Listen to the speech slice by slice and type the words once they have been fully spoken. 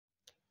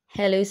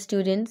Hello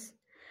students,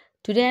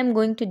 today I am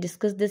going to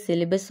discuss the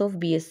syllabus of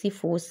BSc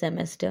 4th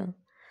semester.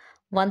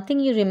 One thing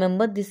you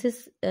remember, this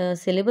is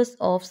syllabus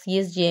of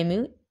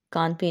CSJMU,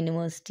 KANPUR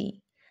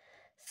University.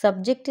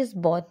 Subject is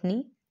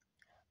Botany.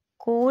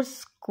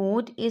 Course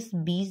code is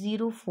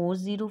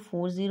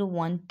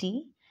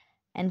B040401T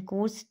and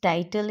course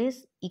title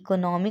is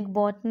Economic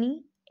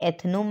Botany,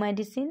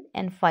 Ethnomedicine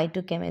and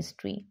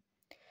Phytochemistry.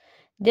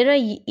 There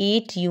are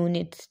 8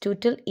 units,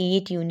 total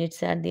 8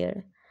 units are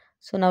there.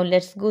 So now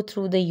let's go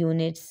through the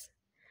units.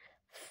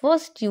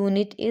 First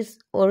unit is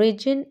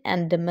Origin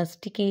and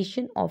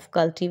Domestication of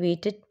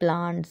Cultivated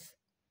Plants.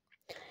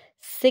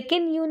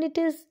 Second unit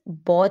is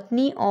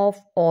Botany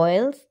of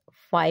Oils,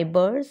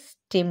 Fibers,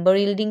 Timber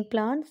Yielding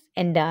Plants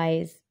and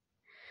Dyes.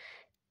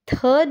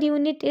 Third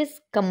unit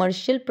is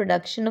Commercial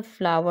Production of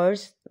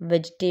Flowers,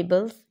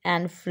 Vegetables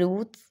and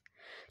Fruits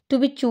to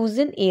be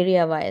chosen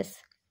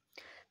area-wise.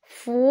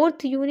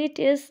 Fourth unit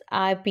is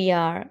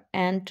IPR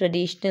and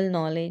Traditional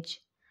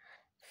Knowledge.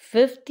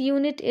 Fifth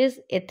unit is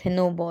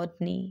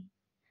Ethnobotany.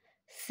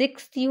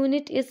 Sixth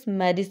unit is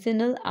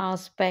Medicinal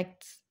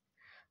Aspects.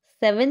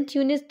 Seventh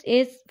unit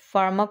is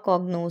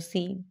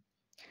Pharmacognosy.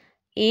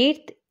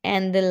 Eighth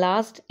and the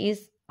last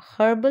is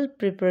Herbal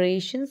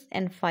Preparations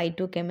and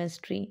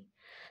Phytochemistry.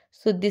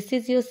 So this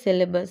is your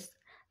syllabus.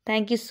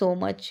 Thank you so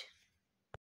much.